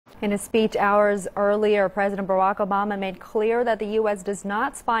In a speech hours earlier, President Barack Obama made clear that the U.S. does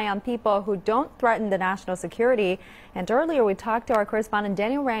not spy on people who don't threaten the national security. And earlier, we talked to our correspondent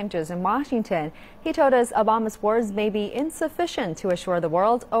Daniel Ranges in Washington. He told us Obama's words may be insufficient to assure the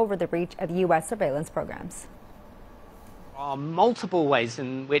world over the reach of U.S. surveillance programs. There are multiple ways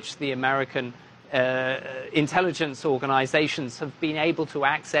in which the American intelligence organizations have been able to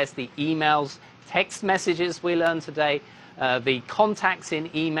access the emails, text messages we learned today, the contacts in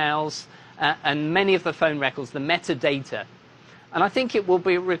emails, and many of the phone records, the metadata. And I think it will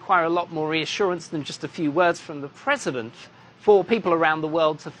require a lot more reassurance than just a few words from the president for people around the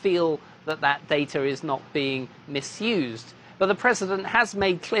world to feel that that data is not being misused. But the president has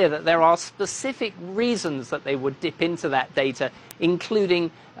made clear that there are specific reasons that they would dip into that data, including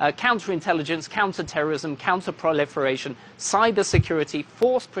counterintelligence, counterterrorism, counterproliferation, cybersecurity,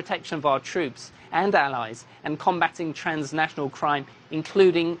 force protection of our troops and allies, and combating transnational crime,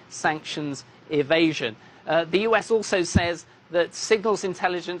 including sanctions evasion. The US also says that signals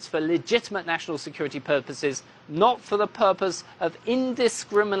intelligence for legitimate national security purposes, not for the purpose of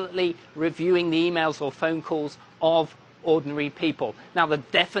indiscriminately reviewing the emails or phone calls of ordinary people. Now, the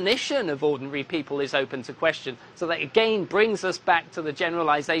definition of ordinary people is open to question, so that again brings us back to the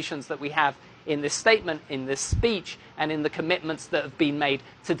generalizations that we have in this statement, in this speech, and in the commitments that have been made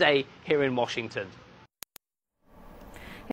today here in Washington.